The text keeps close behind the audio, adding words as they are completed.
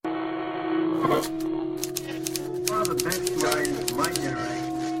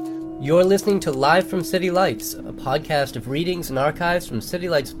You're listening to Live from City Lights, a podcast of readings and archives from City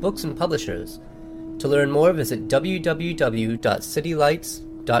Lights books and publishers. To learn more, visit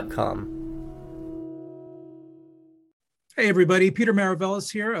www.citylights.com. Hey everybody, Peter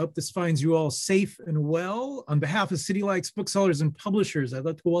Maravellis here. I hope this finds you all safe and well. On behalf of City Lights booksellers and publishers, I'd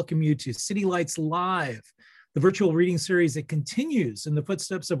like to welcome you to City Lights Live, the virtual reading series that continues in the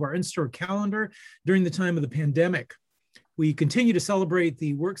footsteps of our in-store calendar during the time of the pandemic. We continue to celebrate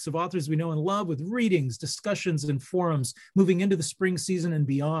the works of authors we know and love with readings, discussions, and forums moving into the spring season and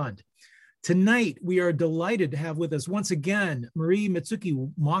beyond. Tonight, we are delighted to have with us once again Marie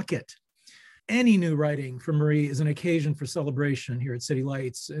Mitsuki-Mockett. Any new writing from Marie is an occasion for celebration here at City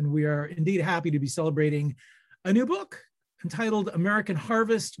Lights, and we are indeed happy to be celebrating a new book entitled American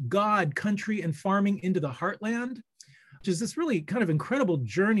Harvest: God, Country, and Farming into the Heartland, which is this really kind of incredible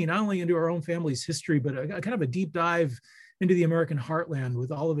journey, not only into our own family's history, but a kind of a deep dive into the American heartland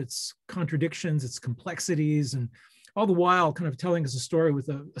with all of its contradictions, its complexities, and all the while kind of telling us a story with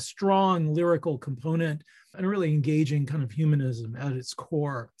a strong lyrical component and a really engaging kind of humanism at its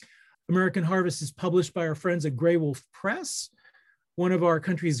core. American Harvest is published by our friends at Grey Wolf Press, one of our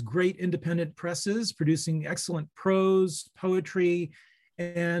country's great independent presses, producing excellent prose, poetry,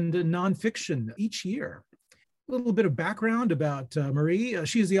 and nonfiction each year. A little bit of background about Marie.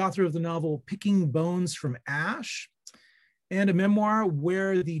 She is the author of the novel Picking Bones from Ash and a memoir,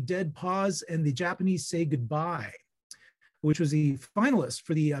 Where the Dead Pause and the Japanese Say Goodbye, which was a finalist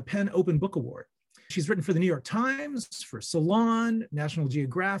for the PEN Open Book Award. She's written for the New York Times, for Salon, National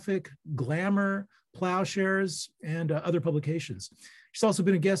Geographic, Glamour, Plowshares, and other publications. She's also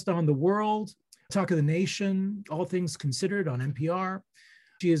been a guest on The World, Talk of the Nation, All Things Considered on NPR.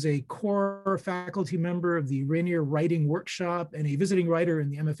 She is a core faculty member of the Rainier Writing Workshop and a visiting writer in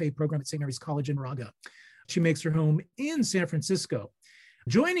the MFA program at St. Mary's College in Moraga. She makes her home in San Francisco.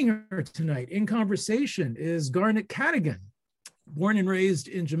 Joining her tonight in conversation is Garnet Cadogan. Born and raised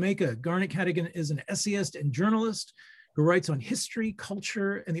in Jamaica, Garnet Cadogan is an essayist and journalist who writes on history,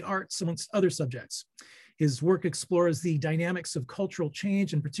 culture, and the arts, amongst other subjects. His work explores the dynamics of cultural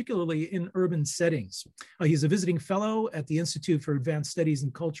change, and particularly in urban settings. He's a visiting fellow at the Institute for Advanced Studies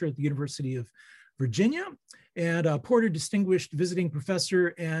in Culture at the University of Virginia, and a Porter Distinguished Visiting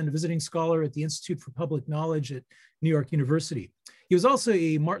Professor and Visiting Scholar at the Institute for Public Knowledge at New York University. He was also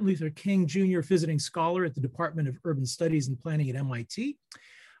a Martin Luther King Jr. Visiting Scholar at the Department of Urban Studies and Planning at MIT.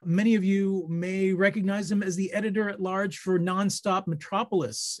 Many of you may recognize him as the editor-at-large for Nonstop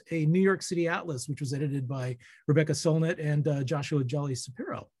Metropolis, a New York City atlas, which was edited by Rebecca Solnit and Joshua Jolly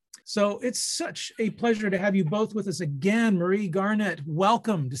Shapiro. So it's such a pleasure to have you both with us again. Marie, Garnet,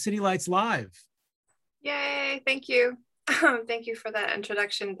 welcome to City Lights Live. Yay, thank you. Thank you for that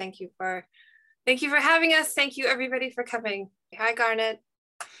introduction. Thank you for having us. Thank you everybody for coming. Hi, Garnet.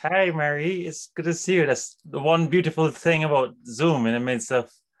 Hi, Mary. It's good to see you. That's the one beautiful thing about Zoom in the midst of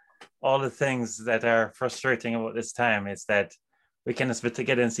all the things that are frustrating about this time is that we can just get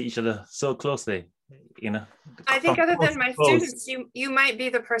together and see each other so closely, you know. I think other than my students, you might be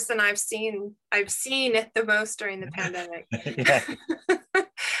the person I've seen the most during the pandemic. Yeah.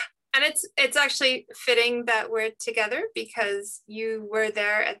 And it's actually fitting that we're together because you were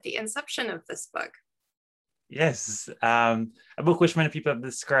there at the inception of this book. Yes, a book which many people have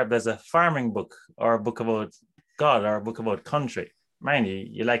described as a farming book or a book about God or a book about country. Mind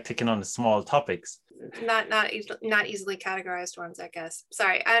you like taking on the small topics. Not easily categorized ones, I guess.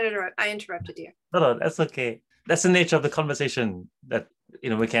 Sorry, I interrupted you. No, that's okay. That's the nature of the conversation that,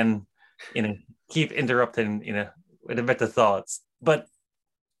 we can, keep interrupting, with the better thoughts. But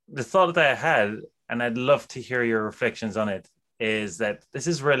the thought that I had, and I'd love to hear your reflections on it, is that this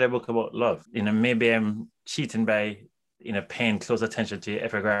is really a book about love. Maybe I'm cheating by, paying close attention to your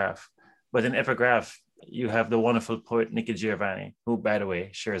epigraph. But in epigraph, you have the wonderful poet Nikki Giovanni, who, by the way,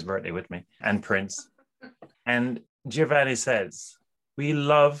 shares birthday with me, and Prince. And Giovanni says, we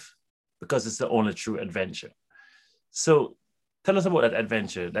love because it's the only true adventure. So tell us about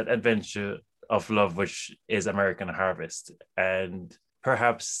that adventure of love, which is American Harvest. And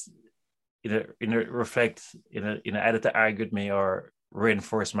perhaps, reflect, either to argue with me or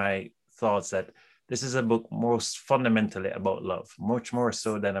reinforce my thoughts that this is a book most fundamentally about love, much more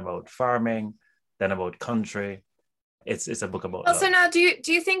so than about farming, than about country. It's a book about love. So now, do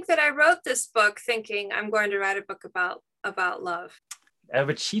you think that I wrote this book thinking I'm going to write a book about love? I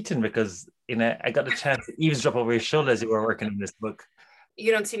was cheating because, I got a chance to eavesdrop over your shoulder as you were working on this book.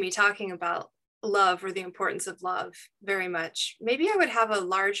 You don't see me talking about love or the importance of love very much. Maybe I would have a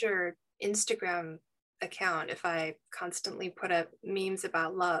larger Instagram account if I constantly put up memes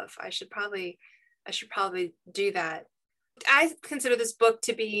about love. I should probably do that. I consider this book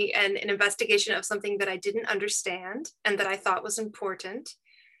to be an investigation of something that I didn't understand and that I thought was important.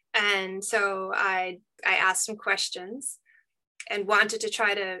 And so I asked some questions and wanted to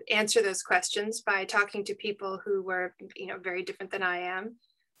try to answer those questions by talking to people who were, very different than I am,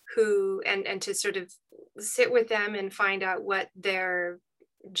 and to sort of sit with them and find out what their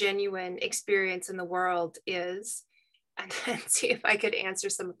genuine experience in the world is, and then see if I could answer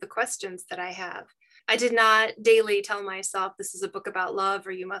some of the questions that I have. I did not daily tell myself this is a book about love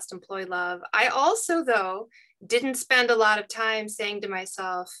or you must employ love. I also, though, didn't spend a lot of time saying to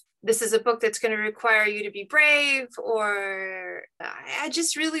myself, this is a book that's going to require you to be brave, or I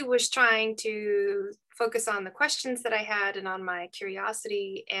just really was trying to focus on the questions that I had and on my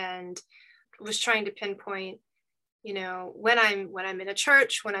curiosity, and was trying to pinpoint, when I'm in a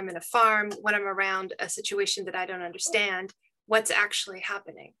church, when I'm in a farm, when I'm around a situation that I don't understand, what's actually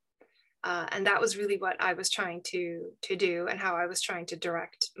happening. And that was really what I was trying to do, and how I was trying to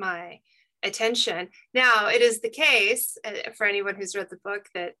direct my attention. Now, it is the case for anyone who's read the book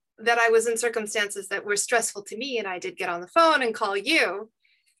that I was in circumstances that were stressful to me, and I did get on the phone and call you,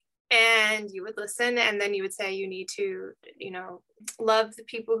 and you would listen, and then you would say you need to, love the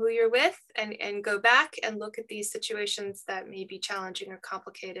people who you're with, and go back and look at these situations that may be challenging or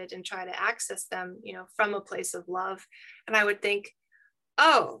complicated and try to access them, from a place of love. And I would think,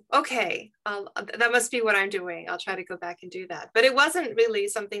 oh, okay, that must be what I'm doing. I'll try to go back and do that. But it wasn't really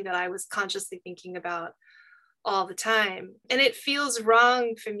something that I was consciously thinking about all the time. And it feels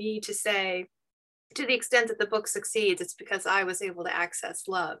wrong for me to say, to the extent that the book succeeds, it's because I was able to access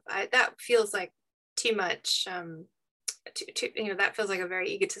love. That feels like too much, that feels like a very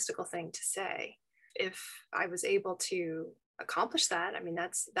egotistical thing to say. If I was able to accomplish that, I mean,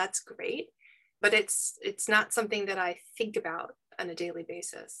 that's great, but it's not something that I think about on a daily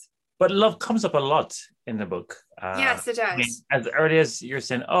basis. But love comes up a lot in the book. Yes, it does. I mean, as early as you're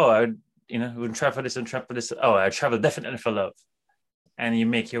saying, oh, I would travel for this and travel for this. Oh, I travel definitely for love. And you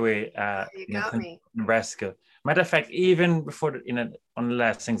make your way to Nebraska. Matter of fact, even before on the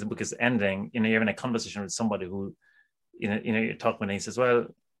last things the book is ending, you're having a conversation with somebody who, you're talking and he says, well,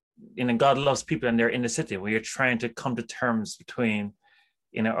 God loves people and they're in the city, where you're trying to come to terms between,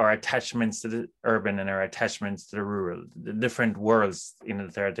 our attachments to the urban and our attachments to the rural, the different worlds,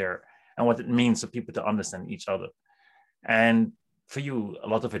 that are there, and what it means for people to understand each other. And for you, a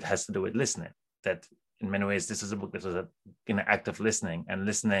lot of it has to do with listening. That in many ways, this is a book that was an act of listening, and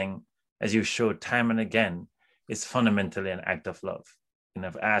listening, as you showed time and again, is fundamentally an act of love.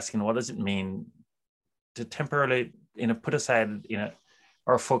 Of asking, what does it mean to temporarily, put aside,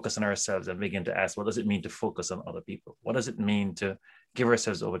 our focus on ourselves and begin to ask, what does it mean to focus on other people? What does it mean to give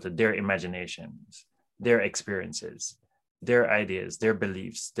ourselves over to their imaginations, their experiences, their ideas, their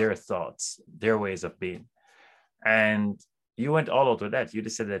beliefs, their thoughts, their ways of being? And you went all out with that. You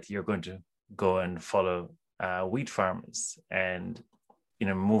decided that you're going to go and follow wheat farmers and,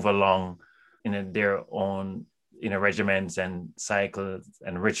 move along, their own, regiments and cycles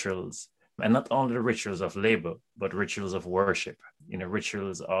and rituals. And not only the rituals of labor, but rituals of worship,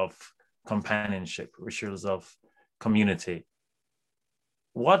 rituals of companionship, rituals of community.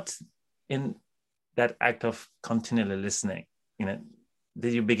 What in that act of continually listening,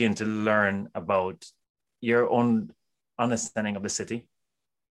 did you begin to learn about your own understanding of the city,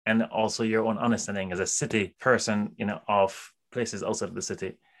 and also your own understanding as a city person, of places outside of the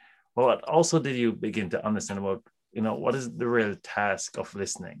city? What also did you begin to understand about, what is the real task of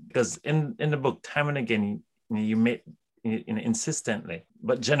listening? Because in the book, time and again, you made, insistently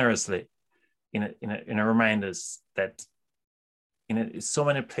but generously, remind us that, so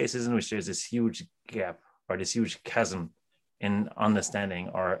many places in which there's this huge gap or this huge chasm in understanding,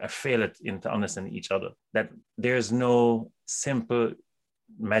 or a failure into understanding each other, that there's no simple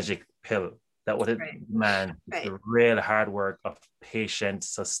magic pill that would demand the real hard work of patient,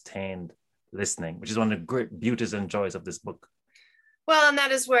 sustained listening, which is one of the great beauties and joys of this book. Well, and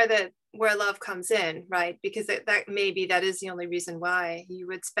that is where love comes in, right? Because that is the only reason why you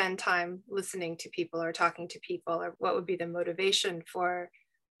would spend time listening to people or talking to people, or what would be the motivation for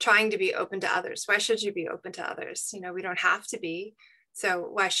trying to be open to others. Why should you be open to others? We don't have to be, so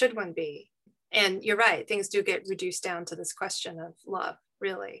why should one be? And you're right, things do get reduced down to this question of love,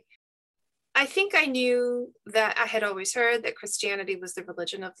 really. I think I knew that I had always heard that Christianity was the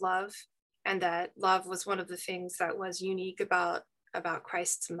religion of love, and that love was one of the things that was unique about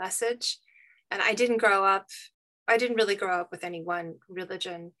Christ's message. And I didn't really grow up with any one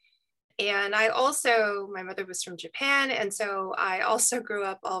religion. And my mother was from Japan. And so I also grew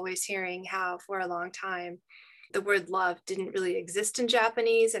up always hearing how for a long time, the word love didn't really exist in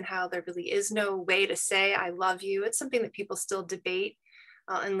Japanese, and how there really is no way to say, I love you. It's something that people still debate,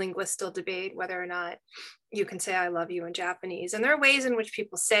 and linguists still debate whether or not you can say, I love you in Japanese. And there are ways in which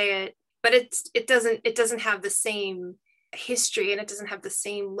people say it, but it doesn't have the same history, and it doesn't have the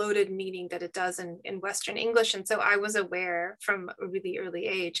same loaded meaning that it does in Western English. And so I was aware from a really early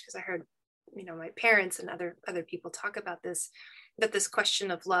age, because I heard, my parents and other people talk about this, that this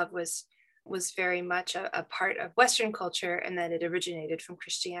question of love was very much a part of Western culture, and that it originated from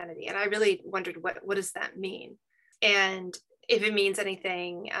Christianity. And I really wondered, what does that mean? And if it means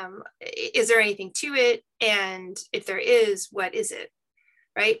anything, is there anything to it? And if there is, what is it?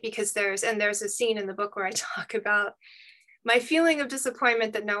 Right? Because there's a scene in the book where I talk about my feeling of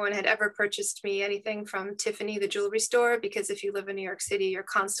disappointment that no one had ever purchased me anything from Tiffany, the jewelry store, because if you live in New York City, you're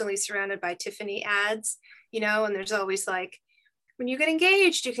constantly surrounded by Tiffany ads, and there's always like, when you get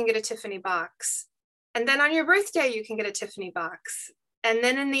engaged, you can get a Tiffany box. And then on your birthday, you can get a Tiffany box. And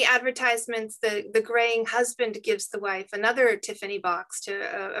then in the advertisements, the graying husband gives the wife another Tiffany box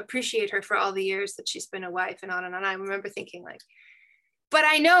to appreciate her for all the years that she's been a wife, and on and on. I remember thinking like, but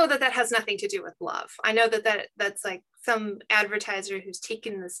I know that has nothing to do with love. I know that's like some advertiser who's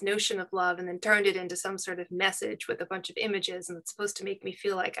taken this notion of love and then turned it into some sort of message with a bunch of images, and it's supposed to make me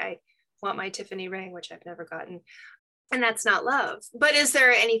feel like I want my Tiffany ring, which I've never gotten. And that's not love. But is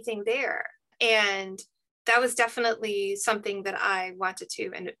there anything there? And that was definitely something that I wanted to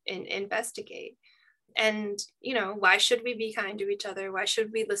investigate. And, why should we be kind to each other? Why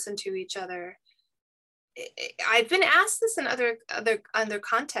should we listen to each other? I've been asked this in other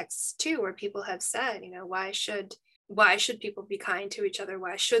contexts too, where people have said, why should people be kind to each other?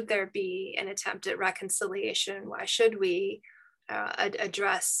 Why should there be an attempt at reconciliation? Why should we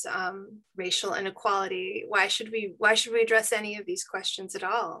address racial inequality? Why should we address any of these questions at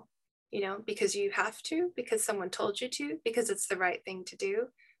all? Because you have to, because someone told you to, because it's the right thing to do.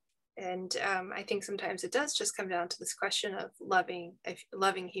 And I think sometimes it does just come down to this question of loving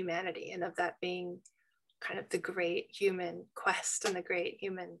humanity, and of that being kind of the great human quest and the great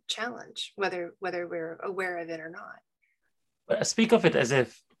human challenge, whether we're aware of it or not. But I speak of it as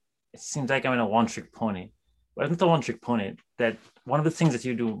if it seems like I'm in a one-trick pony. But it's not a one-trick pony. That one of the things that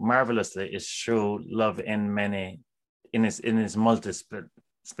you do marvelously is show love in its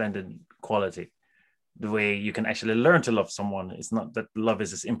multi-splendid quality. The way you can actually learn to love someone. It's not that love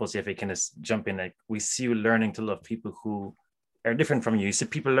is this impulse you can just jump in. Like, we see you learning to love people who are different from you. You see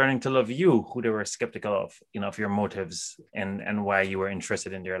people learning to love you who they were skeptical of, of your motives and why you were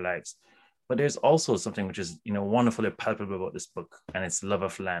interested in their lives. But there's also something which is, wonderfully palpable about this book, and it's love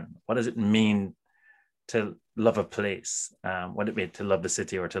of land. What does it mean to love a place? What it mean to love the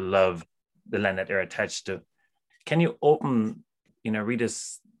city, or to love the land that they're attached to? Can you open, read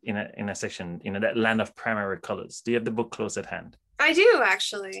us in a section, that land of primary colors? Do you have the book close at hand? I do,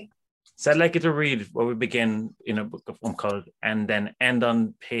 actually. So I'd like you to read where we begin in a book of color and then end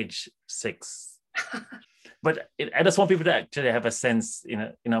on page 6. But I just want people to actually have a sense,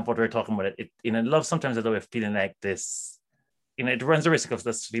 of what we're talking about. Love sometimes has a way of feeling like this. It runs the risk of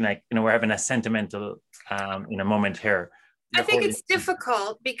us feeling like, we're having a sentimental, moment here. I think it's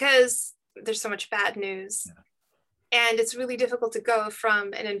difficult because there's so much bad news. Yeah. And it's really difficult to go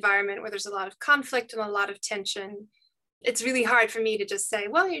from an environment where there's a lot of conflict and a lot of tension. It's really hard for me to just say,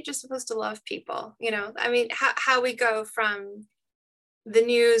 well, you're just supposed to love people. How we go from the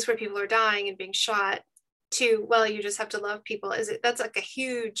news where people are dying and being shot to, well, you just have to love people. That's like a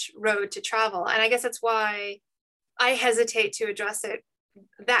huge road to travel. And I guess that's why I hesitate to address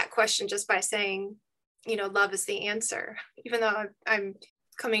that question just by saying, love is the answer, even though I'm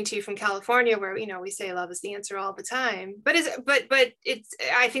coming to you from California, where we say love is the answer all the time. But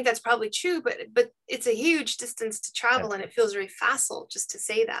I think that's probably true. But it's a huge distance to travel, yeah. And it feels very facile just to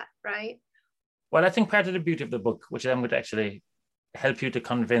say that, right? Well, I think part of the beauty of the book, which I'm going to actually help you to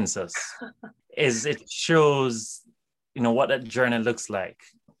convince us, is it shows, what that journey looks like,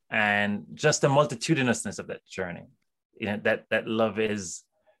 and just the multitudinousness of that journey. That love is,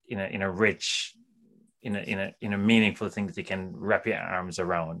 in a rich, in a meaningful thing that you can wrap your arms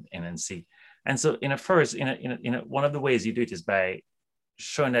around and see. And so one of the ways you do it is by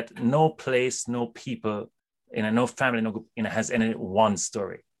showing that no place, no people, no family, no group, has any one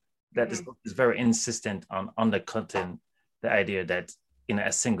story. That mm-hmm. is very insistent on undercutting the idea that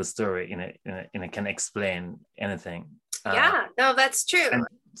a single story can explain anything. Yeah, no, that's true. And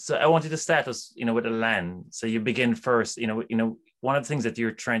so I wanted to start us, with the land. So you begin first, one of the things that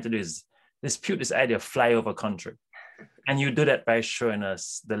you're trying to do is dispute this idea of flyover country. And you do that by showing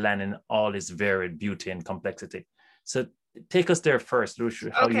us the land in all its varied beauty and complexity. So take us there first, Lucia.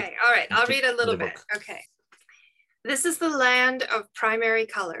 Okay, all right. I'll read a little bit. Okay. This is the land of primary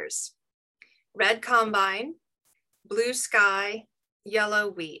colors. Red combine, blue sky, yellow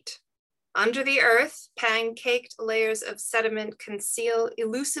wheat. Under the earth, pancaked layers of sediment conceal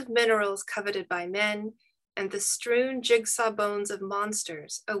elusive minerals coveted by men and the strewn jigsaw bones of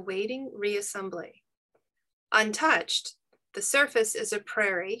monsters awaiting reassembly. Untouched, the surface is a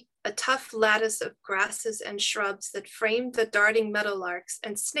prairie, a tough lattice of grasses and shrubs that frame the darting meadowlarks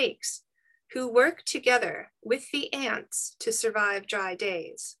and snakes who work together with the ants to survive dry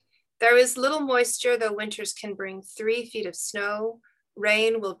days. There is little moisture, though winters can bring 3 feet of snow.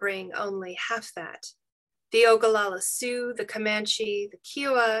 Rain will bring only half that. The Ogallala Sioux, the Comanche, the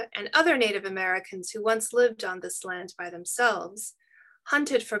Kiowa, and other Native Americans who once lived on this land by themselves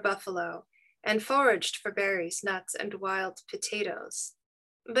hunted for buffalo and foraged for berries, nuts, and wild potatoes.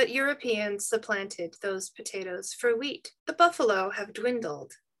 But Europeans supplanted those potatoes for wheat. The buffalo have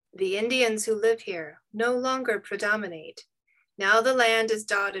dwindled. The Indians who live here no longer predominate. Now the land is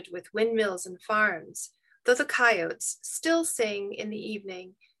dotted with windmills and farms, though the coyotes still sing in the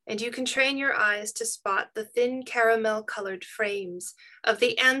evening, and you can train your eyes to spot the thin caramel-colored frames of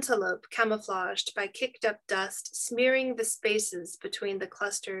the antelope camouflaged by kicked-up dust smearing the spaces between the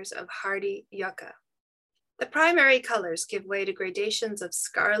clusters of hardy yucca. The primary colors give way to gradations of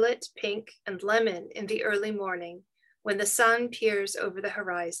scarlet, pink, and lemon in the early morning when the sun peers over the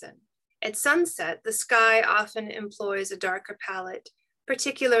horizon. At sunset, the sky often employs a darker palette,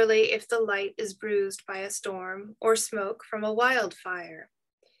 particularly if the light is bruised by a storm or smoke from a wildfire.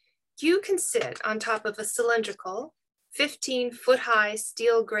 You can sit on top of a cylindrical, 15-foot-high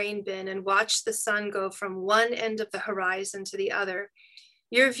steel grain bin and watch the sun go from one end of the horizon to the other.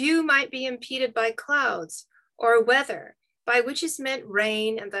 Your view might be impeded by clouds or weather, by which is meant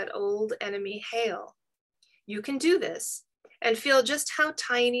rain and that old enemy hail. You can do this and feel just how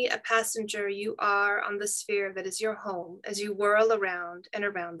tiny a passenger you are on the sphere that is your home as you whirl around and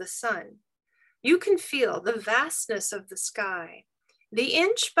around the sun. You can feel the vastness of the sky, the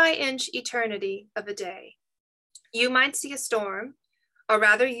inch-by-inch eternity of a day. You might see a storm, or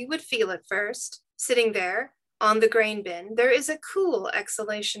rather you would feel it first, sitting there on the grain bin. There is a cool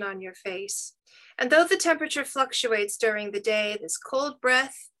exhalation on your face. And though the temperature fluctuates during the day, this cold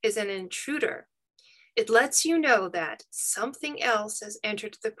breath is an intruder. It lets you know that something else has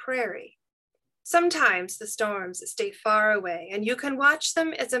entered the prairie. Sometimes the storms stay far away, and you can watch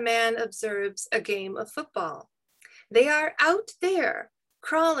them as a man observes a game of football. They are out there,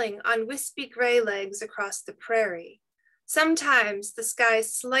 crawling on wispy gray legs across the prairie. Sometimes the sky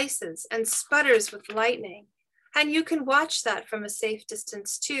slices and sputters with lightning, and you can watch that from a safe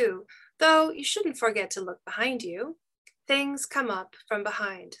distance too, though you shouldn't forget to look behind you. Things come up from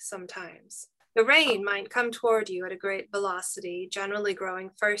behind sometimes. The rain might come toward you at a great velocity, generally growing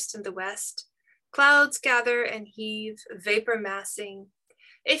first in the west. Clouds gather and heave, vapor massing.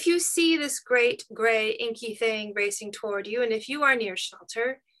 If you see this great gray inky thing racing toward you, and if you are near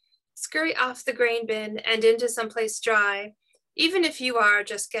shelter, scurry off the grain bin and into someplace dry, even if you are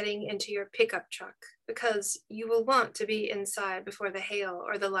just getting into your pickup truck, because you will want to be inside before the hail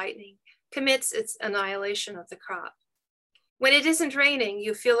or the lightning commits its annihilation of the crop. When it isn't raining,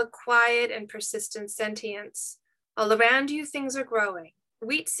 you feel a quiet and persistent sentience. All around you, things are growing.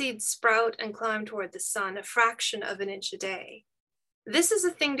 Wheat seeds sprout and climb toward the sun, a fraction of an inch a day. This is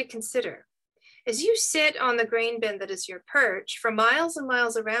a thing to consider. As you sit on the grain bin that is your perch, for miles and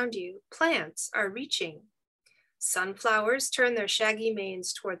miles around you, plants are reaching. Sunflowers turn their shaggy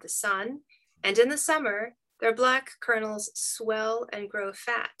manes toward the sun, and in the summer, their black kernels swell and grow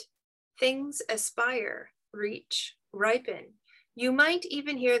fat. Things aspire, reach, ripen. You might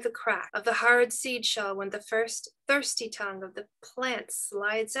even hear the crack of the hard seed shell when the first thirsty tongue of the plant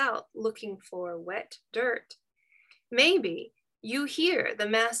slides out looking for wet dirt. Maybe you hear the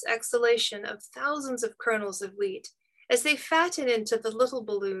mass exhalation of thousands of kernels of wheat as they fatten into the little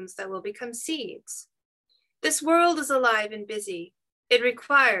balloons that will become seeds. This world is alive and busy. It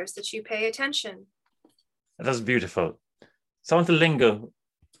requires that you pay attention. That was beautiful. So I want to linger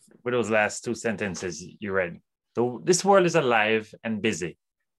with those last 2 sentences you read. So this world is alive and busy.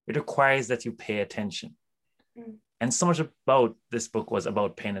 It requires that you pay attention. And so much about this book was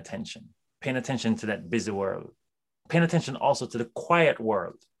about paying attention to that busy world, paying attention also to the quiet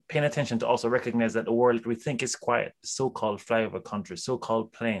world, paying attention to also recognize that the world we think is quiet, the so-called flyover countries,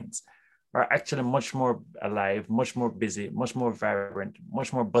 so-called plains, are actually much more alive, much more busy, much more vibrant,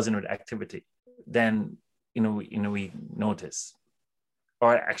 much more buzzing with activity than we notice,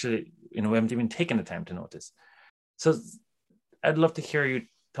 or actually we haven't even taken the time to notice. So I'd love to hear you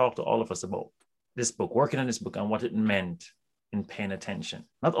talk to all of us about this book, working on this book, and what it meant in paying attention.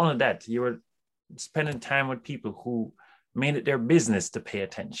 Not only that, you were spending time with people who made it their business to pay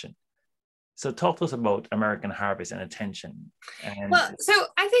attention. So talk to us about American Harvest and attention. Well, so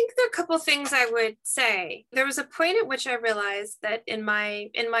I think there are a couple of things I would say. There was a point at which I realized that in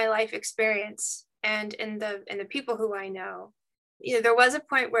my life experience and in the people who I know, there was a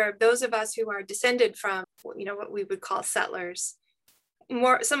point where those of us who are descended from, what we would call settlers,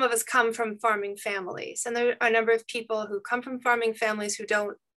 some of us come from farming families, and there are a number of people who come from farming families who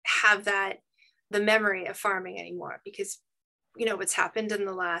don't have the memory of farming anymore, because what's happened in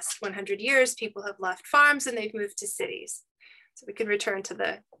the last 100 years, people have left farms and they've moved to cities. So we can return to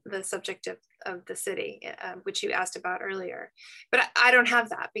the subject of the city, which you asked about earlier. But I don't have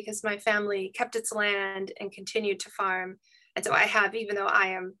that, because my family kept its land and continued to farm. And so I have, even though I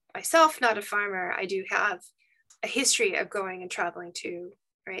am myself not a farmer, I do have a history of going and traveling to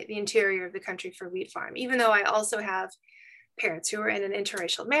the interior of the country for wheat farm, even though I also have parents who were in an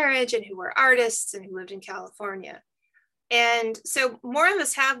interracial marriage and who were artists and who lived in California. And so more of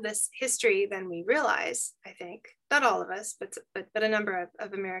us have this history than we realize, I think. Not all of us, but a number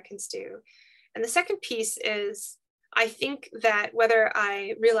of Americans do. And the second piece is, I think that whether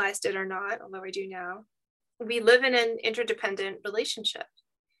I realized it or not, although I do now, we live in an interdependent relationship.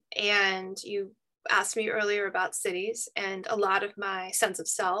 And you asked me earlier about cities, and a lot of my sense of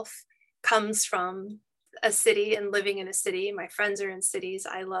self comes from a city and living in a city. My friends are in cities.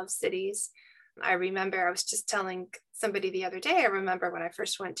 I love cities. I remember, I was just telling somebody the other day, I remember when I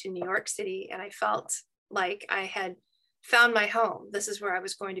first went to New York City and I felt like I had found my home. This is where I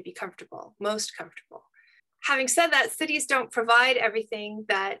was going to be comfortable, most comfortable. Having said that, cities don't provide everything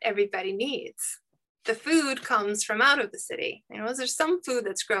that everybody needs. The food comes from out of the city. There's some food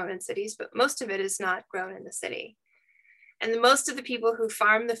that's grown in cities, but most of it is not grown in the city. And most of the people who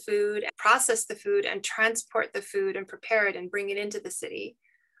farm the food, process the food, and transport the food and prepare it and bring it into the city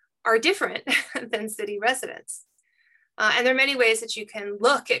are different than city residents. And there are many ways that you can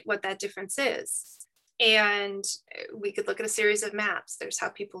look at what that difference is. And we could look at a series of maps. There's how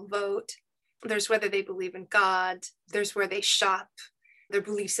people vote. There's whether they believe in God. There's where they shop, their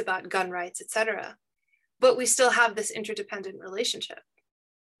beliefs about gun rights, etc. But we still have this interdependent relationship.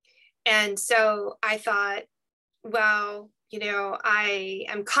 And so I thought, well, I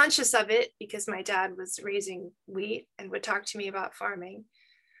am conscious of it because my dad was raising wheat and would talk to me about farming.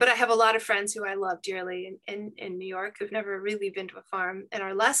 But I have a lot of friends who I love dearly in New York who've never really been to a farm and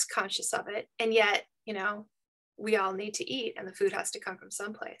are less conscious of it. And yet, we all need to eat, and the food has to come from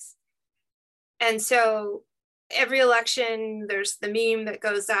someplace. And so every election, there's the meme that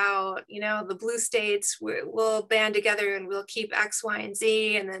goes out, the blue states will band together and we'll keep X, Y, and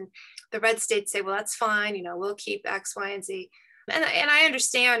Z. And then the red states say, well, that's fine, we'll keep X, Y, and Z. And I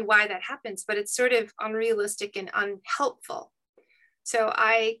understand why that happens, but it's sort of unrealistic and unhelpful. So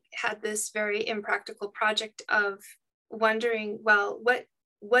I had this very impractical project of wondering, well,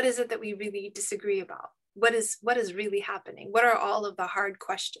 what is it that we really disagree about? What is really happening? What are all of the hard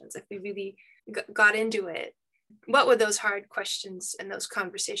questions? If we really got into it, what would those hard questions and those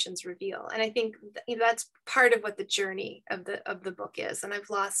conversations reveal? And I think that's part of what the journey of the book is. And I've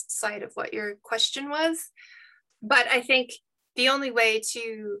lost sight of what your question was. But I think the only way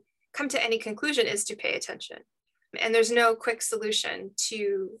to come to any conclusion is to pay attention. And there's no quick solution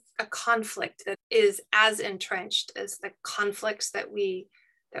to a conflict that is as entrenched as the conflicts that we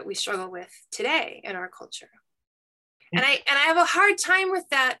struggle with today in our culture. And I have a hard time with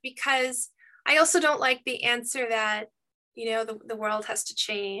that, because I also don't like the answer that, the world has to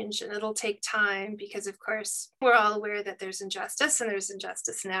change and it'll take time, because of course we're all aware that there's injustice, and there's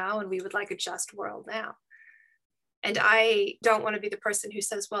injustice now, and we would like a just world now. And I don't want to be the person who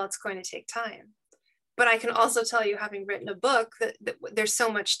says, well, it's going to take time. But I can also tell you, having written a book, that there's so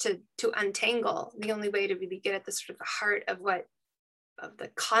much to untangle. The only way to really get at the sort of the heart of the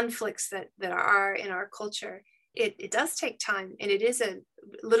conflicts that are in our culture, it does take time, and it is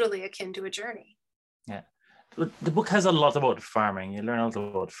literally akin to a journey. Yeah. The book has a lot about farming. You learn a lot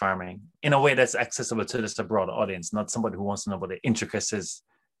about farming in a way that's accessible to just a broad audience, not somebody who wants to know about the intricacies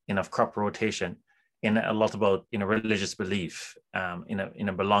of crop rotation, and a lot about religious belief, in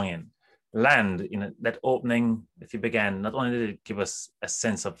a belonging. Land, that opening that you began, not only did it give us a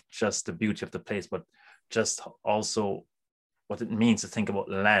sense of just the beauty of the place, but just also what it means to think about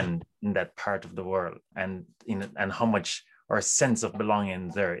land in that part of the world, and how much our sense of belonging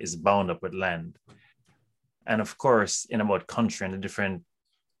there is bound up with land. And of course, about country and the different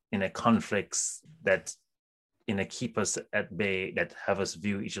conflicts that keep us at bay, that have us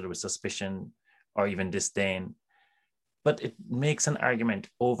view each other with suspicion or even disdain. but it makes an argument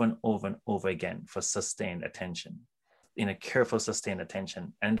over and over and over again for sustained attention, careful, sustained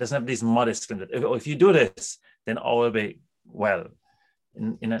attention. And it doesn't have these modest things that if you do this, then all will be well.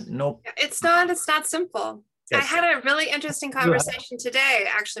 No, it's not simple. Yes. I had a really interesting conversation today,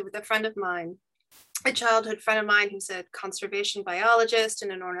 actually, with a friend of mine, a childhood friend of mine who's a conservation biologist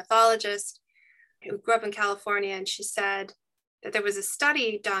and an ornithologist who grew up in California. And she said that there was a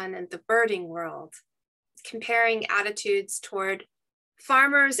study done in the birding world comparing attitudes toward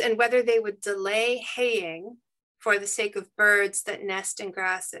farmers and whether they would delay haying for the sake of birds that nest in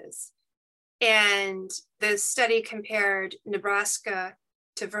grasses. And the study compared Nebraska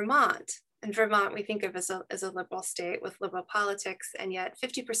to Vermont. And Vermont, we think of as a liberal state with liberal politics. And yet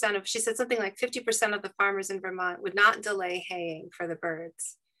she said something like 50% of the farmers in Vermont would not delay haying for the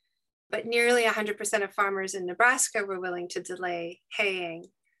birds. But nearly 100% of farmers in Nebraska were willing to delay haying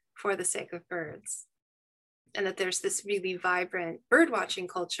for the sake of birds. And that there's this really vibrant bird watching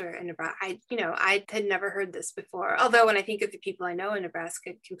culture in Nebraska. I had never heard this before. Although when I think of the people I know in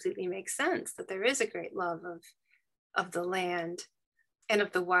Nebraska, it completely makes sense that there is a great love of the land and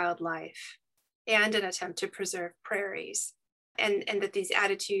of the wildlife and an attempt to preserve prairies. And that these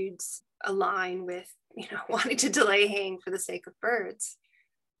attitudes align with, wanting to delay haying for the sake of birds.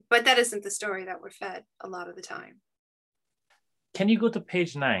 But that isn't the story that we're fed a lot of the time. Can you go to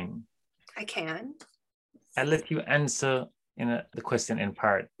page 9? I can. I'll let you answer the question in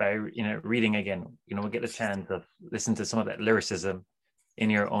part by reading again. We'll get a chance of listen to some of that lyricism in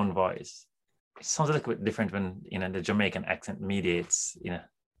your own voice. It sounds a little bit different when the Jamaican accent mediates.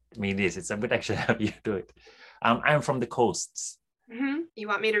 It's. I would actually have you do it. I'm from the coasts. Mm-hmm. You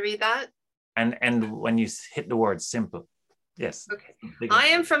want me to read that? And when you hit the word simple, yes. Okay. I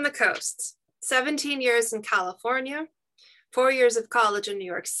am from the coasts. 17 years in California, 4 years of college in New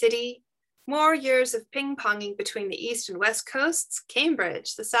York City. More years of ping-ponging between the East and West Coasts,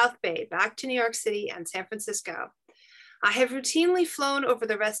 Cambridge, the South Bay, back to New York City and San Francisco. I have routinely flown over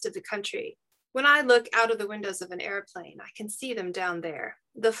the rest of the country. When I look out of the windows of an airplane, I can see them down there,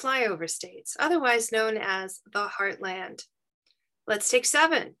 the flyover states, otherwise known as the Heartland. Let's take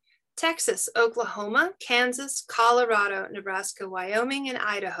 7. Texas, Oklahoma, Kansas, Colorado, Nebraska, Wyoming, and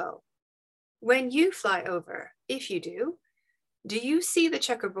Idaho. When you fly over, if you do you see the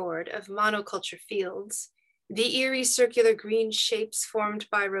checkerboard of monoculture fields, the eerie circular green shapes formed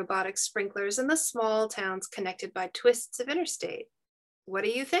by robotic sprinklers, and the small towns connected by twists of interstate? What do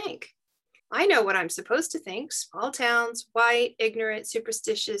you think? I know what I'm supposed to think. Small towns, white, ignorant,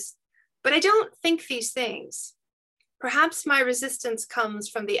 superstitious, but I don't think these things. Perhaps my resistance comes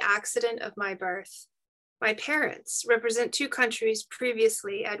from the accident of my birth. My parents represent 2 countries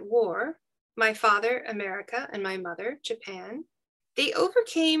previously at war. My father, America, and my mother, Japan. They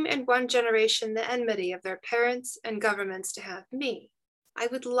overcame in one generation the enmity of their parents and governments to have me. I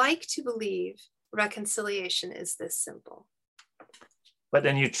would like to believe reconciliation is this simple. But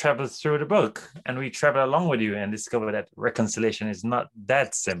then you travel through the book and we travel along with you and discover that reconciliation is not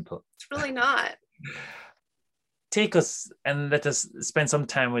that simple. It's really not. Take us and let us spend some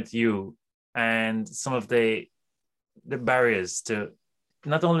time with you and some of the barriers to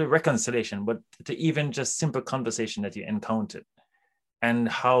not only reconciliation, but to even just simple conversation that you encountered. And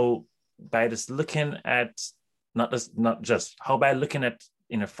how by just looking at, how by looking at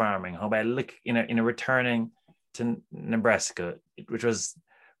farming, how by returning to Nebraska, which was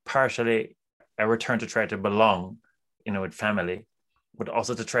partially a return to try to belong, with family, but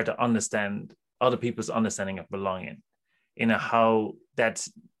also to try to understand other people's understanding of belonging, how that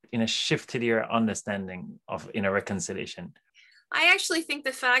shifted your understanding of reconciliation. I actually think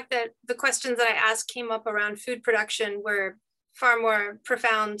the fact that the questions that I asked came up around food production were far more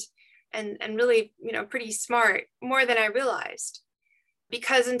profound and really, pretty smart, more than I realized.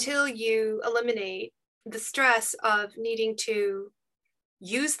 Because until you eliminate the stress of needing to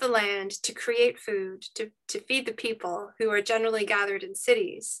use the land to create food, to feed the people who are generally gathered in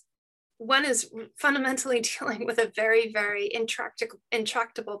cities, one is fundamentally dealing with a very, very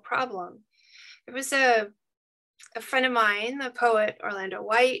intractable problem. There was a friend of mine, the poet Orlando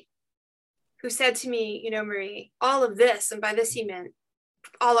White, who said to me, Marie, all of this, and by this he meant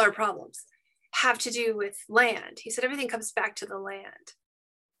all our problems, have to do with land. He said, everything comes back to the land.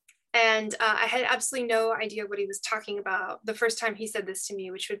 And I had absolutely no idea what he was talking about the first time he said this to me,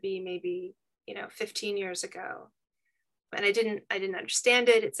 which would be maybe, 15 years ago. And I didn't understand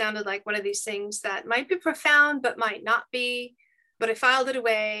it. It sounded like one of these things that might be profound, but might not be. But I filed it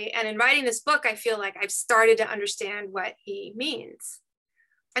away. And in writing this book, I feel like I've started to understand what he means.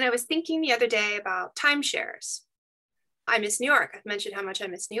 And I was thinking the other day about timeshares. I miss New York. I've mentioned how much I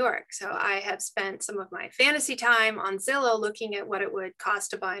miss New York. So I have spent some of my fantasy time on Zillow looking at what it would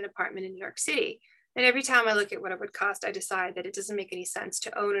cost to buy an apartment in New York City. And every time I look at what it would cost, I decide that it doesn't make any sense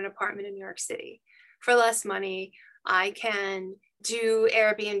to own an apartment in New York City. For less money, I can do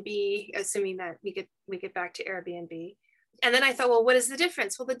Airbnb, assuming that we get back to Airbnb. And then I thought, well, what is the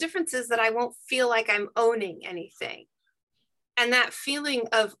difference? Well, the difference is that I won't feel like I'm owning anything. And that feeling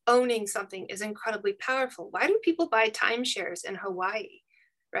of owning something is incredibly powerful. Why do people buy timeshares in Hawaii,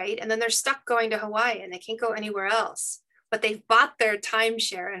 right? And then they're stuck going to Hawaii and they can't go anywhere else, but they've bought their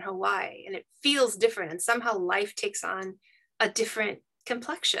timeshare in Hawaii and it feels different. And somehow life takes on a different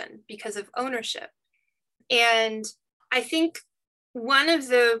complexion because of ownership. And I think one of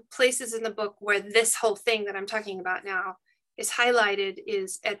the places in the book where this whole thing that I'm talking about now is highlighted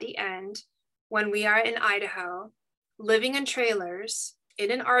is at the end, when we are in Idaho, living in trailers in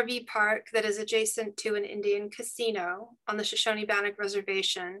an RV park that is adjacent to an Indian casino on the Shoshone-Bannock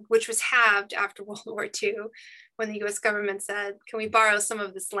Reservation, which was halved after World War II, when the US government said, can we borrow some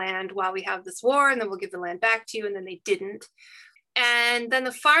of this land while we have this war, and then we'll give the land back to you, and then they didn't. And then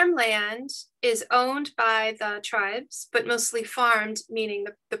the farmland is owned by the tribes, but mostly farmed, meaning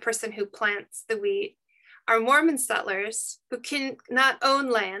the person who plants the wheat, are Mormon settlers who can not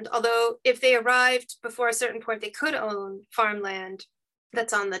own land, although if they arrived before a certain point, they could own farmland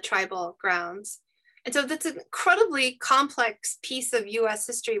that's on the tribal grounds. And so that's an incredibly complex piece of US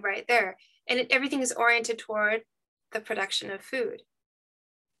history right there. And everything is oriented toward the production of food.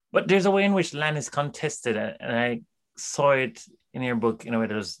 But there's a way in which land is contested, and I saw it in your book in a way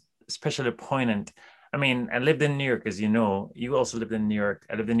that was especially poignant. I mean, I lived in New York, as you know. You also lived in New York.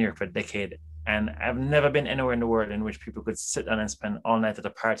 I lived in New York for a decade. And I've never been anywhere in the world in which people could sit down and spend all night at a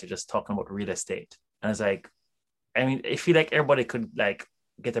party just talking about real estate. And it's like, I mean, I feel like everybody could like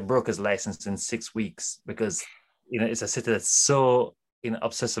get a broker's license in 6 weeks because, you know, it's a city that's so, you know,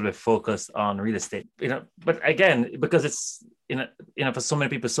 obsessively focused on real estate, you know. But again, because it's, you know, for so many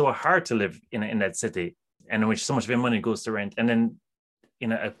people, so hard to live in that city, and in which so much of your money goes to rent. And then, you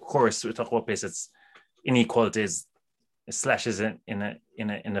know, of course, we talk about places, inequalities slashes in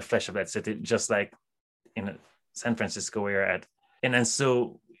the flesh of that city, just like in San Francisco where you're at. And then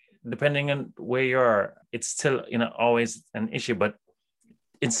so depending on where you are, it's still, you know, always an issue. But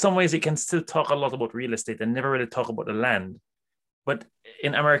in some ways, you can still talk a lot about real estate and never really talk about the land. But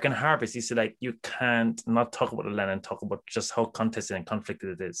in American Harvest, you see, like, you can't not talk about the land and talk about just how contested and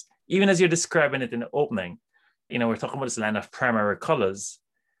conflicted it is. Even as you're describing it in the opening, you know, we're talking about this land of primary colors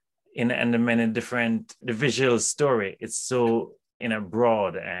and the many different, the visual story. It's so, you know,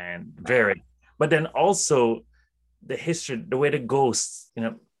 broad and varied. But then also the history, the way the ghosts, you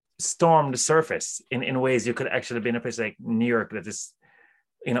know, storm the surface in ways you could actually be in a place like New York that is,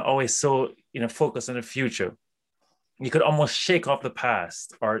 you know, always so, you know, focused on the future. You could almost shake off the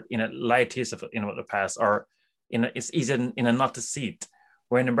past, or, you know, lie to yourself, you know, about the past, or, you know, it's easy, you know, not to see it.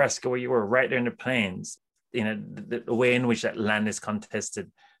 Where in Nebraska, where you were right there in the plains, you know, the way in which that land is contested,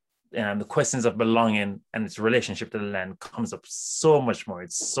 the questions of belonging and its relationship to the land comes up so much more.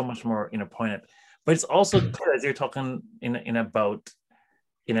 It's so much more, you know, poignant. But it's also clear, as you're talking in about,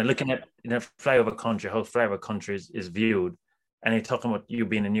 you know, looking at, you know, flyover country, how flyover country is viewed, and you're talking about you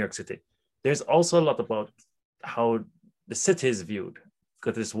being in New York City. There's also a lot about how the city is viewed,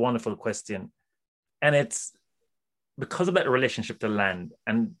 because this wonderful question, and it's because of that relationship to land,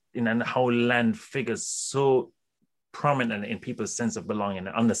 and, you know, and how land figures so prominent in people's sense of belonging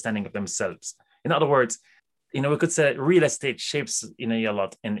and understanding of themselves. In other words, you know, we could say that real estate shapes, you know, a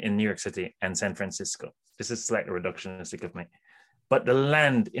lot in New York City and San Francisco. This is slightly reductionistic of me, but the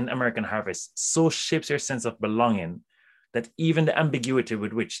land in American Harvest so shapes your sense of belonging that even the ambiguity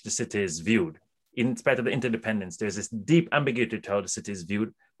with which the city is viewed, in spite of the interdependence, there's this deep ambiguity to how the city is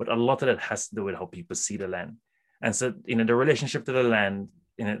viewed, but a lot of that has to do with how people see the land. And so, you know, the relationship to the land,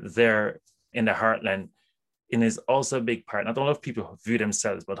 you know, there in the heartland, and is also a big part, not only of people who view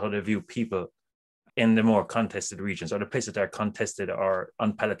themselves, but how they view people in the more contested regions, or the places that are contested or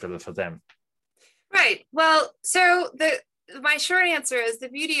unpalatable for them. Right. Well, so my short answer is the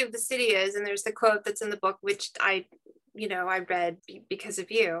beauty of the city is, and there's the quote that's in the book, which I read because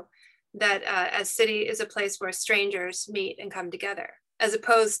of you, that a city is a place where strangers meet and come together, as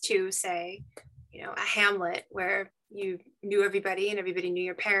opposed to, say, you know, a hamlet where you knew everybody and everybody knew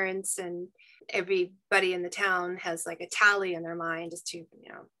your parents, and everybody in the town has like a tally in their mind as to, you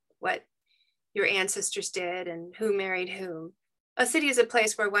know, what your ancestors did and who married whom. A city is a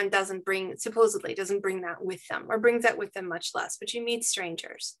place where one supposedly doesn't bring that with them, or brings that with them much less, but you meet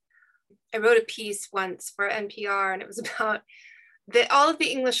strangers. I wrote a piece once for NPR, and it was about All of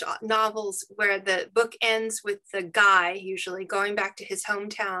the English novels where the book ends with the guy usually going back to his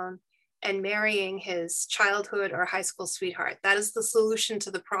hometown and marrying his childhood or high school sweetheart, that is the solution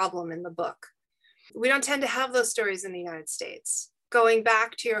to the problem in the book. We don't tend to have those stories in the United States. Going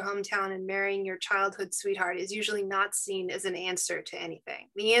back to your hometown and marrying your childhood sweetheart is usually not seen as an answer to anything.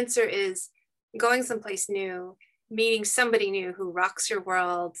 The answer is going someplace new, meeting somebody new who rocks your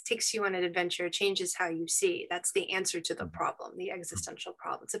world, takes you on an adventure, changes how you see. That's the answer to the problem, the existential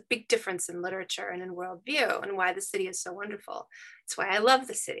problem. It's a big difference in literature and in worldview, and why the city is so wonderful. It's why I love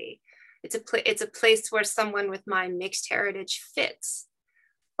the city. It's a place where someone with my mixed heritage fits.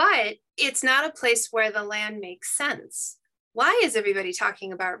 But it's not a place where the land makes sense. Why is everybody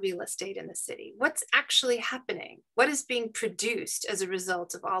talking about real estate in the city? What's actually happening? What is being produced as a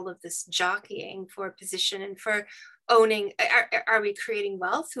result of all of this jockeying for position and for owning? Are we creating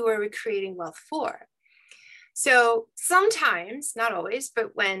wealth? Who are we creating wealth for? So sometimes, not always,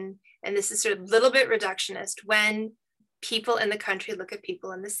 but when, and this is sort of a little bit reductionist, when people in the country look at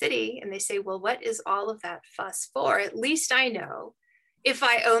people in the city and they say, well, what is all of that fuss for? At least I know if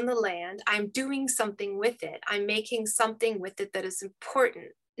I own the land, I'm doing something with it. I'm making something with it that is important.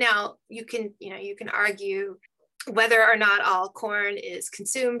 Now, you can argue whether or not all corn is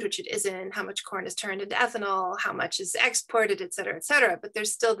consumed, which it isn't, how much corn is turned into ethanol, how much is exported, et cetera, et cetera. But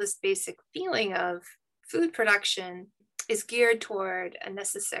there's still this basic feeling of food production is geared toward a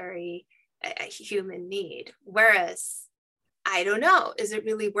necessary human need. Whereas, I don't know, is it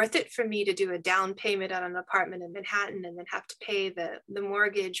really worth it for me to do a down payment on an apartment in Manhattan and then have to pay the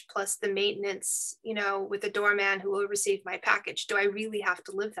mortgage plus the maintenance, with a doorman who will receive my package? Do I really have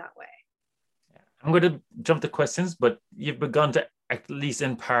to live that way? I'm going to jump to questions, but you've begun to, at least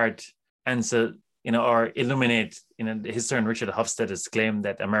in part, answer, or illuminate, the historian Richard Hofstadter's claim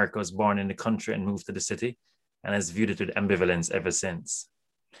that America was born in the country and moved to the city and has viewed it with ambivalence ever since.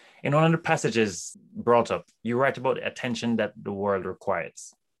 In one of the passages brought up, you write about the attention that the world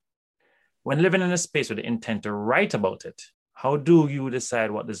requires. When living in a space with the intent to write about it, how do you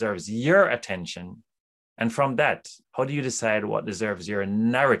decide what deserves your attention? And from that, how do you decide what deserves your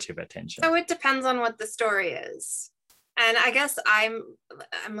narrative attention? So it depends on what the story is. And I guess I'm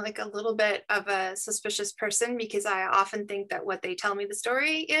like a little bit of a suspicious person, because I often think that what they tell me the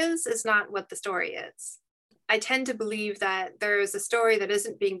story is not what the story is. I tend to believe that there is a story that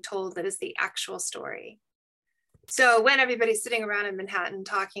isn't being told that is the actual story. So when everybody's sitting around in Manhattan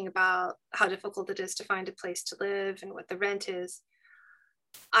talking about how difficult it is to find a place to live and what the rent is,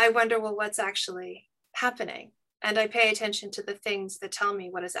 I wonder, well, what's actually happening? And I pay attention to the things that tell me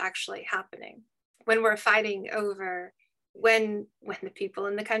what is actually happening. When we're fighting over, when the people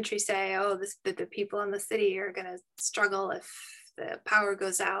in the country say, oh, the people in the city are going to struggle if the power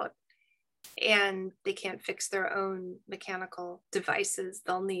goes out, and they can't fix their own mechanical devices,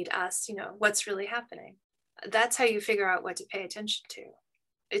 they'll need us, what's really happening? That's how you figure out what to pay attention to.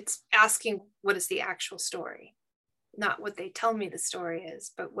 It's asking, what is the actual story? Not what they tell me the story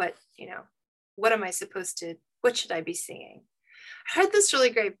is, but what am I supposed to, what should I be seeing? I heard this really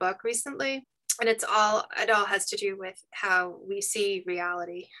great book recently, and it all has to do with how we see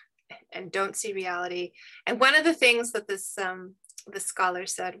reality and don't see reality. And one of the things that this scholar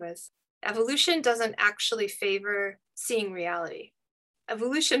said was, evolution doesn't actually favor seeing reality.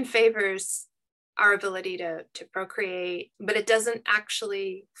 Evolution favors our ability to procreate, but it doesn't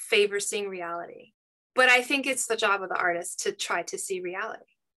actually favor seeing reality. But I think it's the job of the artist to try to see reality.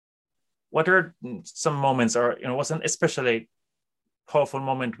 What are some moments, or what's an especially powerful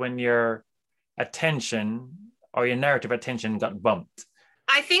moment when your attention or your narrative attention got bumped?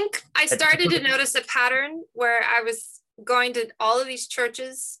 I think I started to notice a pattern where I was going to all of these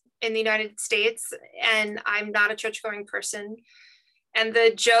churches in the United States, and I'm not a church-going person. And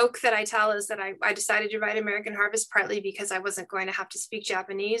the joke that I tell is that I decided to write American Harvest partly because I wasn't going to have to speak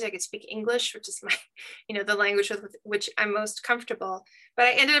Japanese. I could speak English, which is my, the language with which I'm most comfortable. But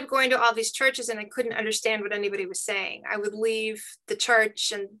I ended up going to all these churches and I couldn't understand what anybody was saying. I would leave the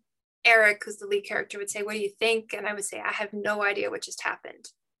church and Eric, who's the lead character, would say, what do you think? And I would say, I have no idea what just happened.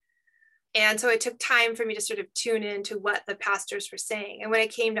 And so it took time for me to sort of tune into what the pastors were saying. And what I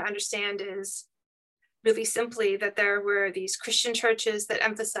came to understand is really simply that there were these Christian churches that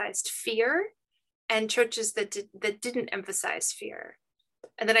emphasized fear and churches that didn't emphasize fear.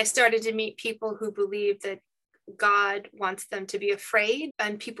 And then I started to meet people who believe that God wants them to be afraid,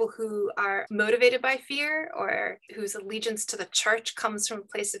 and people who are motivated by fear or whose allegiance to the church comes from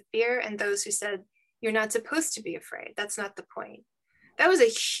a place of fear, and those who said, you're not supposed to be afraid. That's not the point. That was a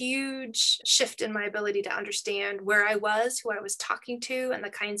huge shift in my ability to understand where I was, who I was talking to, and the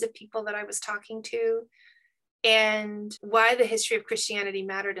kinds of people that I was talking to. and why the history of Christianity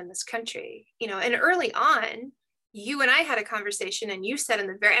mattered in this country. And early on, you and I had a conversation, and you said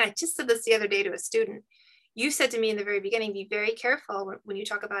and I just said this the other day to a student, you said to me in the very beginning, be very careful when you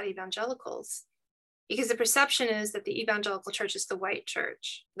talk about evangelicals, because the perception is that the evangelical church is the white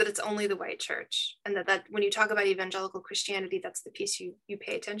church, that it's only the white church. And that when you talk about evangelical Christianity, that's the piece you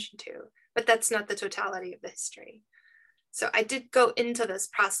pay attention to, but that's not the totality of the history. So I did go into this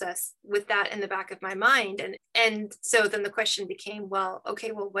process with that in the back of my mind. And so then the question became, well,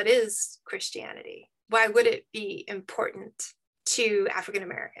 what is Christianity? Why would it be important to African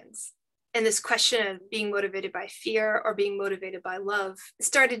Americans? And this question of being motivated by fear or being motivated by love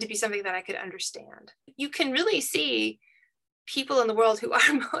started to be something that I could understand. You can really see people in the world who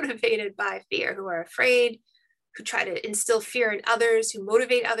are motivated by fear, who are afraid, who try to instill fear in others, who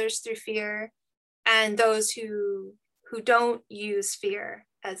motivate others through fear, and those who don't use fear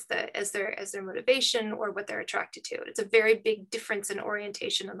as their motivation or what they're attracted to. It's a very big difference in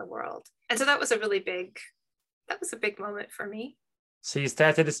orientation in the world. And so that was a big moment for me. So you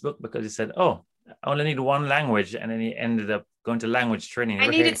started this book because you said, oh, I only need one language. And then you ended up going to language training. I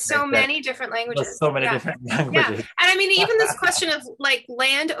needed so many different languages. So many different languages. Yeah. And I mean, even this question of like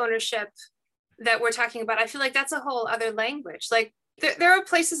land ownership that we're talking about, I feel like that's a whole other language. Like there are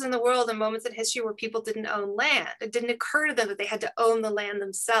places in the world and moments in history where people didn't own land. It didn't occur to them that they had to own the land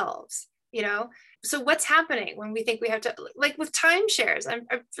themselves, So what's happening when we think we have to, like with timeshares, I'm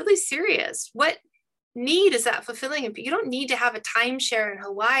really serious. What need is that fulfilling? You don't need to have a timeshare in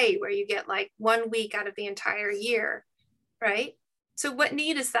Hawaii where you get like 1 week out of the entire year, right? So what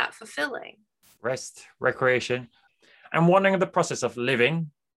need is that fulfilling? Rest, recreation. I'm wondering if the process of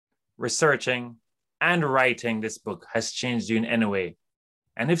living, researching, and writing this book has changed you in any way.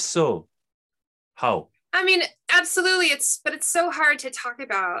 And if so, how? I mean, absolutely. But it's so hard to talk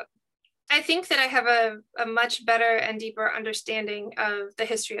about. I think that I have a much better and deeper understanding of the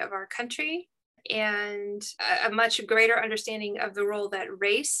history of our country, and a much greater understanding of the role that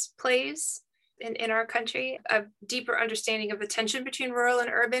race plays in our country, a deeper understanding of the tension between rural and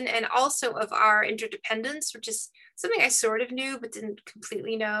urban, and also of our interdependence, which is something I sort of knew but didn't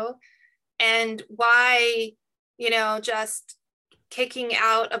completely know, and why, just kicking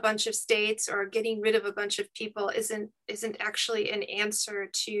out a bunch of states or getting rid of a bunch of people isn't actually an answer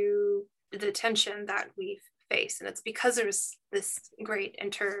to the tension that we face. And it's because there's this great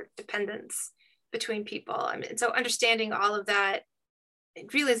interdependence between people. I mean, so understanding all of that,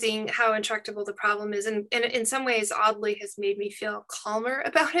 realizing how intractable the problem is, and in some ways, oddly, has made me feel calmer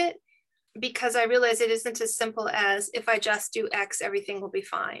about it, because I realize it isn't as simple as if I just do X, everything will be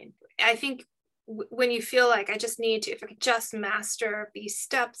fine. I think when you feel like if I could just master these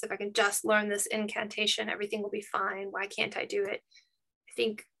steps, if I can just learn this incantation, everything will be fine. Why can't I do it? I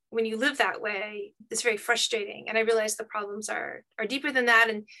think when you live that way, it's very frustrating. And I realize the problems are deeper than that.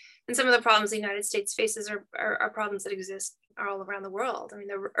 And some of the problems the United States faces are problems that exist all around the world. I mean,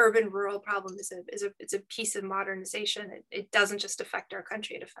 the urban-rural problem is a piece of modernization. It doesn't just affect our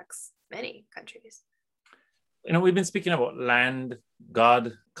country, it affects many countries. We've been speaking about land,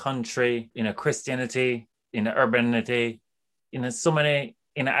 God, country, Christianity, urbanity, so many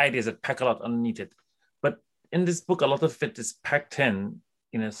ideas that pack a lot underneath it. But in this book, a lot of it is packed in,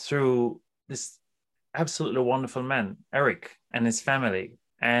 through this absolutely wonderful man, Eric, and his family.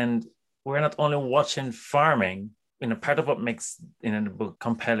 And we're not only watching farming, part of what makes the book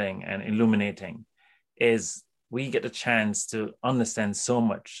compelling and illuminating is we get a chance to understand so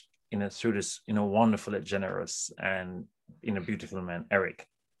much, through this, wonderful, generous, and beautiful man, Eric.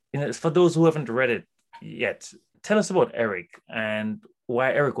 For those who haven't read it yet, tell us about Eric and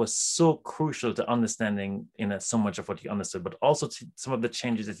why Eric was so crucial to understanding, so much of what you understood, but also to some of the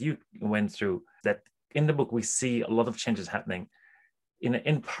changes that you went through. That in the book we see a lot of changes happening,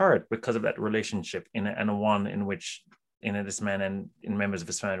 in part because of that relationship, and one in which this man and members of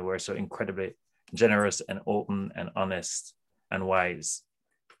his family were so incredibly generous and open and honest and wise.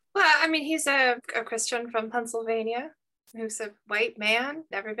 Well, I mean, he's a Christian from Pennsylvania who's a white man,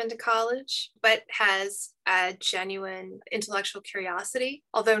 never been to college, but has a genuine intellectual curiosity,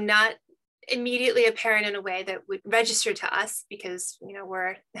 although not immediately apparent in a way that would register to us, because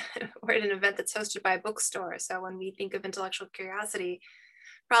we're at an event that's hosted by a bookstore. So when we think of intellectual curiosity,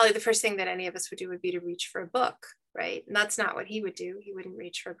 probably the first thing that any of us would do would be to reach for a book, right? And that's not what he would do. He wouldn't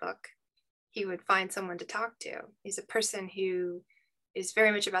reach for a book. He would find someone to talk to. He's a person who is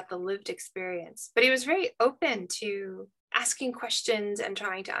very much about the lived experience, but he was very open to asking questions and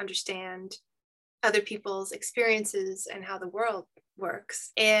trying to understand other people's experiences and how the world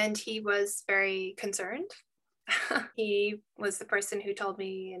works. And he was very concerned He was the person who told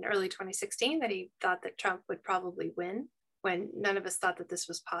me in early 2016 that he thought that Trump would probably win when none of us thought that this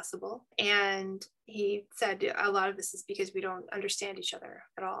was possible. And he said a lot of this is because we don't understand each other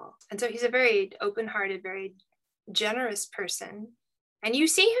at all. And so he's a very open-hearted, very generous person. And you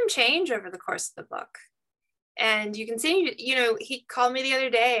see him change over the course of the book. And you can see, he called me the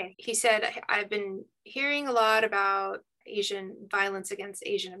other day. He said, I've been hearing a lot about Asian violence against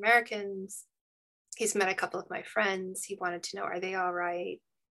Asian Americans. He's met a couple of my friends. He wanted to know, are they all right?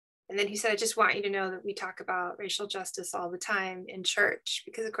 And then he said, I just want you to know that we talk about racial justice all the time in church,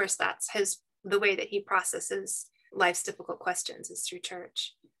 because of course that's the way that he processes life's difficult questions is through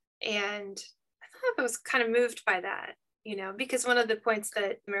church. And I thought I was kind of moved by that, because one of the points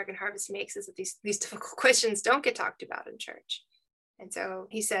that American Harvest makes is that these difficult questions don't get talked about in church. And so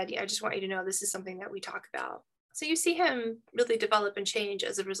he said, I just want you to know this is something that we talk about. So you see him really develop and change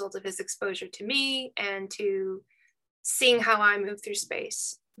as a result of his exposure to me and to seeing how I move through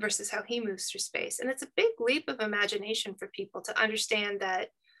space versus how he moves through space. And it's a big leap of imagination for people to understand that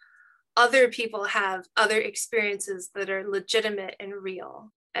other people have other experiences that are legitimate and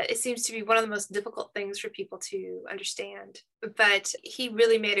real. It seems to be one of the most difficult things for people to understand, but he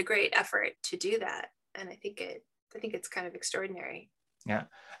really made a great effort to do that. And I think it's kind of extraordinary. Yeah.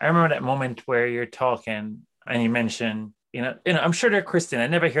 I remember that moment where you're talking and you mention, I'm sure they're Christian. I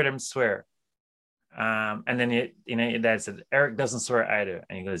never heard them swear. And then your dad said, Eric doesn't swear either.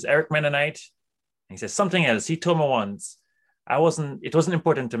 And he goes, Eric Mennonite? And he says something else. He told me once, it wasn't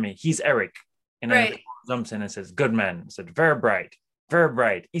important to me. He's Eric. Right. He jumps in and says, good man. I said, very bright. Very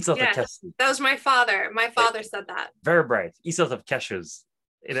bright. Eats out of cashews. That was my father. My father said that. Very bright. Eats out of cashews.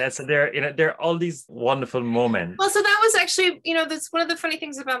 So there are all these wonderful moments. Well, so that was actually, that's one of the funny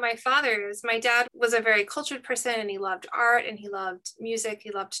things about my father is my dad was a very cultured person and he loved art and he loved music,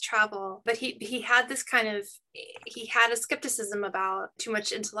 he loved travel, but he had a skepticism about too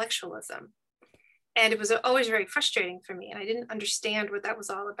much intellectualism. And it was always very frustrating for me. And I didn't understand what that was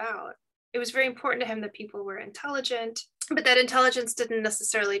all about. It was very important to him that people were intelligent, but that intelligence didn't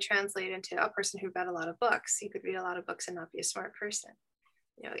necessarily translate into a person who read a lot of books. You could read a lot of books and not be a smart person.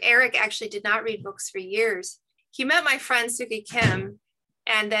 Eric actually did not read books for years. He met my friend Suki Kim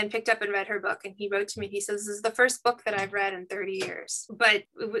and then picked up and read her book. And he wrote to me, he says, this is the first book that I've read in 30 years. But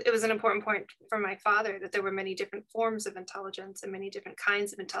it was an important point for my father that there were many different forms of intelligence and many different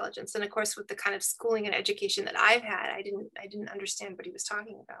kinds of intelligence. And of course, with the kind of schooling and education that I've had, I didn't understand what he was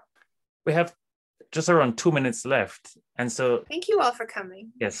talking about. We have just around 2 minutes left. And so thank you all for coming.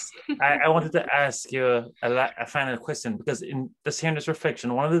 Yes. I wanted to ask you a final question, because in this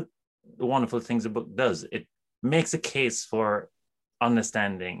reflection, one of the wonderful things the book does, it makes a case for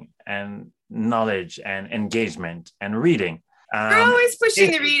understanding and knowledge and engagement and reading. We're always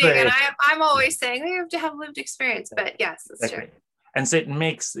pushing the reading, and I'm always saying we have to have lived experience, but yes, that's true. And so it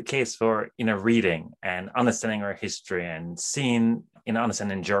makes the case for reading and understanding our history and seeing,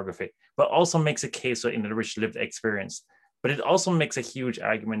 understanding geography, but also makes a case for the rich lived experience. But it also makes a huge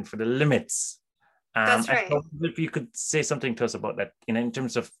argument for the limits. That's right. So if you could say something to us about that, in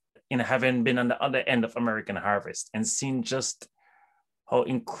terms of having been on the other end of American Harvest and seen just how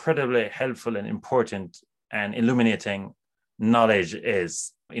incredibly helpful and important and illuminating knowledge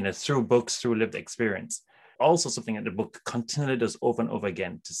is, through books, through lived experience. Also something that the book continually does over and over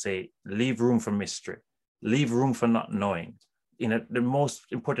again to say, leave room for mystery, leave room for not knowing. The most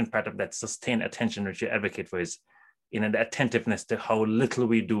important part of that sustained attention which you advocate for is, the attentiveness to how little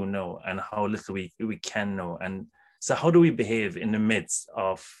we do know and how little we can know. And so how do we behave in the midst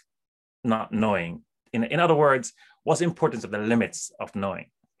of not knowing? In other words, what's the importance of the limits of knowing,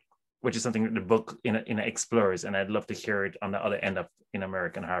 which is something that the book explores. And I'd love to hear it on the other end of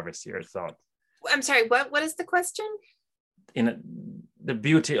American Harvest, your thought. I'm sorry, what is the question? The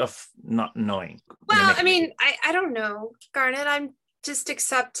beauty of not knowing. Well, I don't know, Garnet. I'm just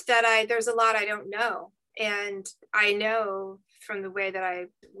accept that there's a lot I don't know. And I know from the way that I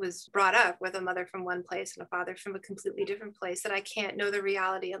was brought up with a mother from one place and a father from a completely different place that I can't know the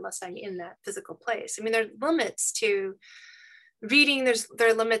reality unless I'm in that physical place. There are limits to reading, there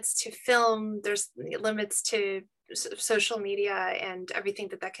are limits to film, there's limits to social media and everything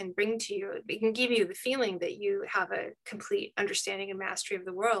that can bring to you. It can give you the feeling that you have a complete understanding and mastery of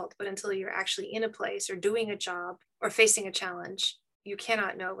the world, but until you're actually in a place or doing a job or facing a challenge, you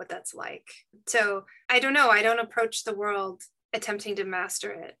cannot know what that's like. So I don't know. I don't approach the world attempting to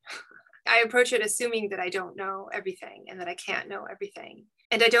master it. I approach it assuming that I don't know everything and that I can't know everything.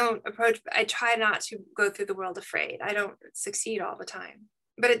 And I try not to go through the world afraid. I don't succeed all the time.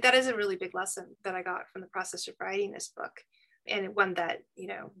 But that is a really big lesson that I got from the process of writing this book. And one that,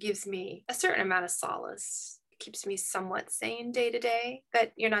 gives me a certain amount of solace, keeps me somewhat sane day to day,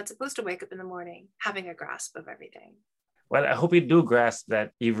 that you're not supposed to wake up in the morning having a grasp of everything. Well, I hope you do grasp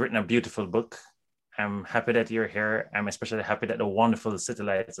that you've written a beautiful book. I'm happy that you're here. I'm especially happy that the wonderful City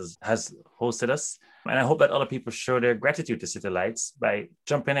Lights has hosted us. And I hope that other people show their gratitude to City Lights by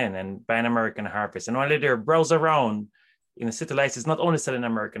jumping in and buying American Harvest. And while they're there, browse around. City Lights is not only selling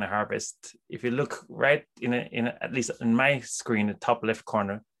American Harvest. If you look right at least in my screen, the top left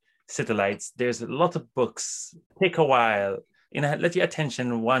corner, City Lights, there's a lot of books. Take a while, let your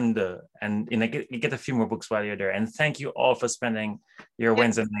attention wander, and you get a few more books while you're there. And thank you all for spending your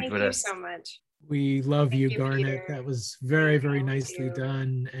Wednesday night with us. Thank you so much. We love you, Garnet. Peter. That was very, very nicely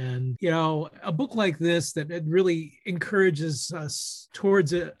done. And, a book like this that it really encourages us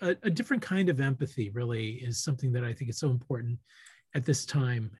towards a different kind of empathy really is something that I think is so important at this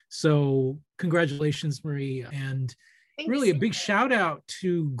time. So congratulations, Marie. And really a big shout out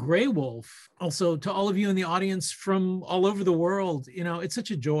to Grey Wolf. Also to all of you in the audience from all over the world. It's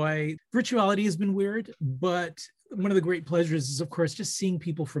such a joy. Virtuality has been weird, but one of the great pleasures is, of course, just seeing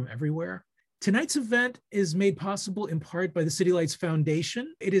people from everywhere. Tonight's event is made possible in part by the City Lights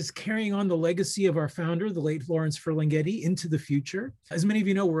Foundation. It is carrying on the legacy of our founder, the late Lawrence Ferlinghetti, into the future. As many of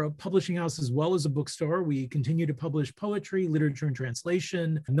you know, we're a publishing house as well as a bookstore. We continue to publish poetry, literature and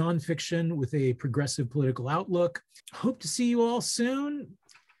translation, nonfiction with a progressive political outlook. Hope to see you all soon.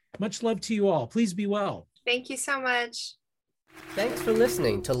 Much love to you all. Please be well. Thank you so much. Thanks for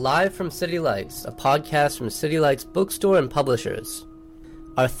listening to Live from City Lights, a podcast from City Lights Bookstore and Publishers.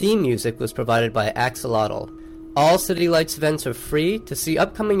 Our theme music was provided by Axolotl. All City Lights events are free. To see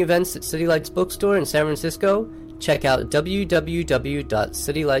upcoming events at City Lights Bookstore in San Francisco, check out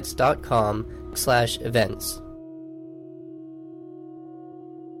www.citylights.com/events.